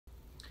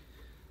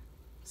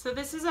So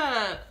this is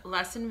a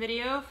lesson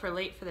video for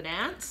Late for the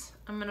Dance.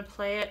 I'm gonna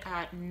play it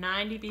at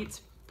 90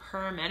 beats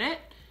per minute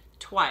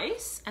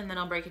twice, and then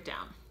I'll break it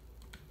down.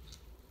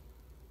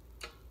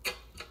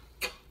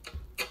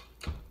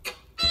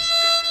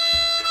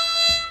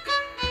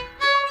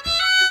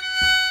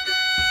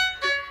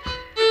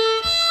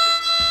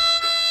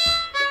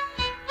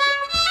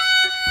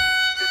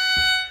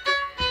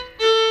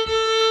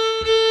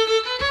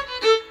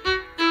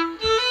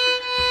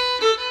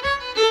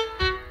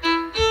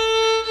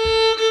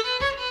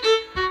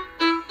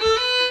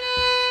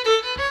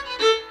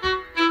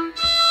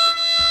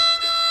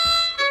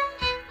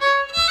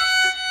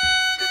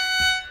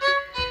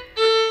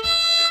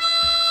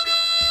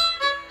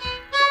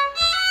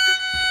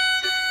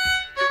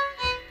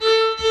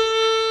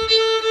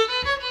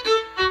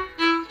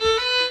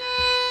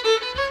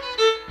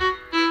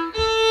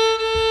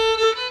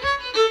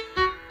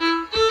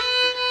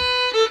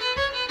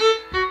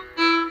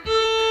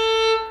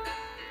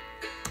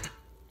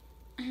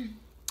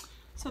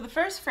 So the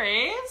first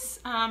phrase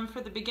for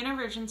the beginner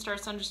version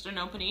starts on just an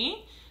open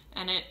E,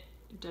 and it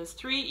does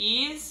 3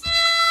 E's,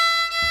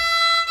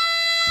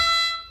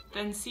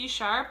 then C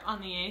sharp on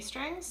the A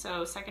string,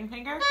 so second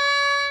finger,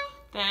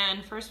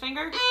 then first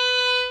finger,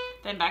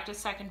 then back to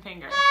second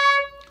finger.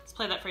 Let's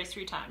play that phrase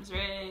 3 times.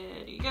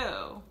 Ready,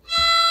 go.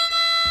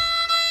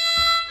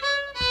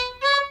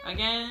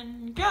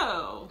 Again,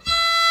 go.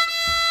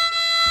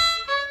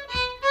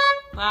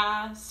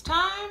 Last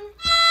time.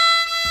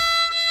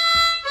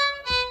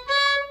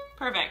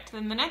 Perfect.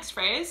 Then the next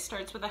phrase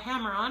starts with a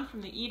hammer on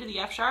from the E to the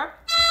F sharp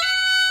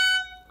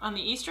on the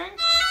E string.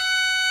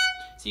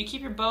 So you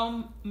keep your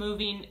bow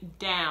moving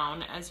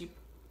down as you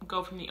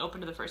go from the open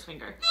to the first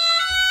finger.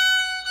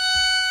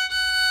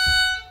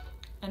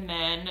 And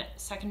then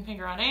second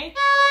finger on A,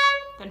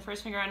 then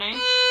first finger on A,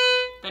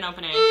 then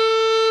open A.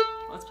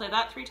 Let's play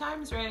that 3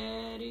 times.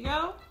 Ready,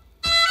 go.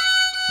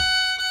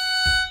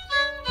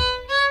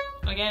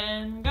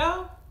 Again,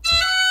 go.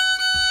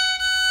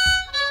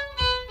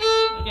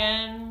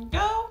 Again,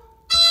 go.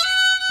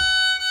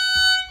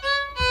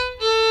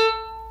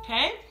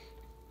 Okay,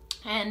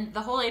 and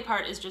the whole A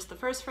part is just the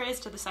first phrase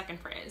to the second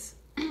phrase.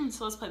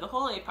 So let's play the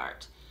whole A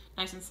part,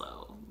 nice and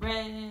slow.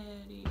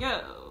 Ready,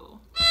 go.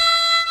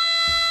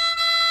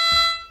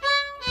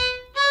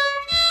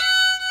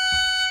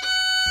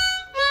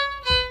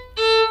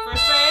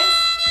 First phrase,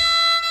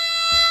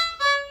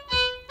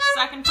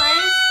 second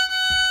phrase.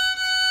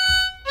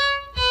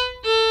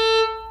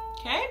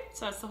 Okay,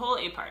 so that's the whole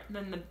A part.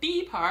 Then the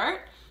B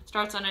part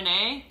starts on an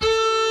A,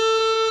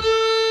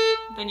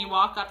 then you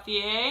walk up the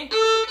A,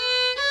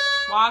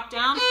 walk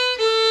down,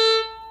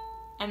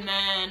 and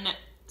then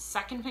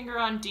second finger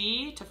on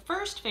D to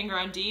first finger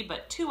on D,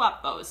 but 2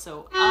 up bows,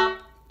 so up,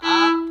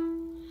 up.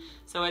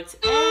 So it's A.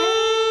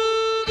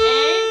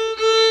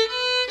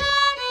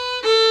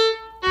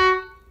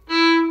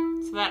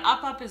 So that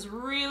up, up is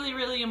really,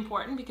 really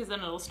important because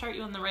then it'll start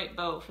you on the right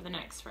bow for the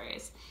next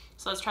phrase.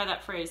 So let's try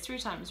that phrase 3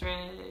 times.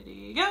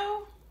 Ready,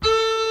 go.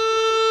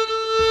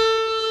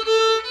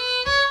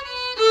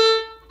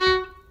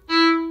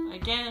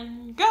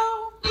 Again,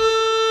 go.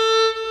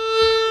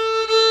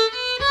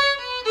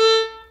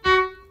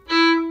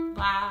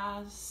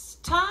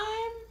 Last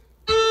time.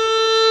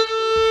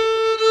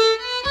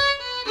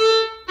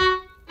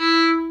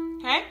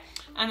 Okay,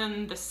 and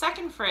then the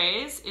second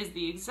phrase is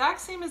the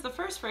exact same as the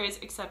first phrase,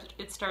 except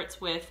it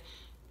starts with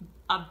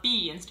a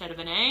B instead of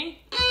an A.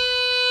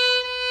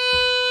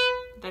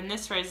 Then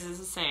this phrase is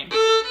the same.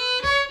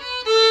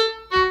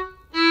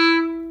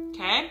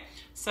 Okay,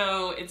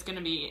 so it's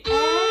gonna be A,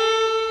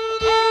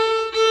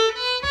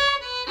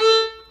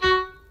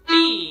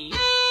 B,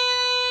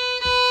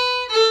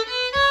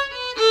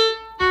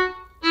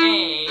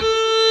 A,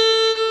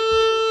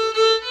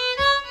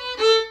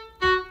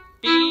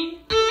 B,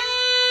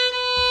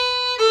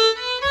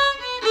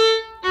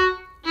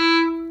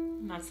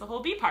 and that's the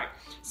whole B part.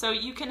 So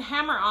you can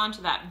hammer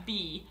onto that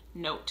B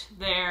note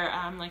there,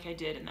 like I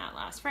did in that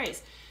last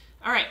phrase.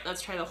 All right,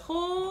 let's try the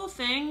whole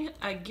thing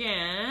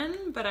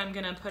again, but I'm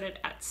gonna put it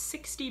at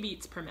 60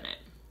 beats per minute.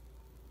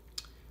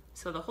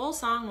 So the whole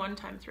song 1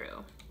 time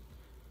through.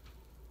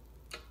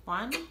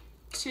 1,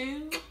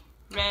 2,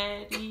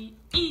 ready,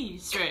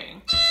 ease.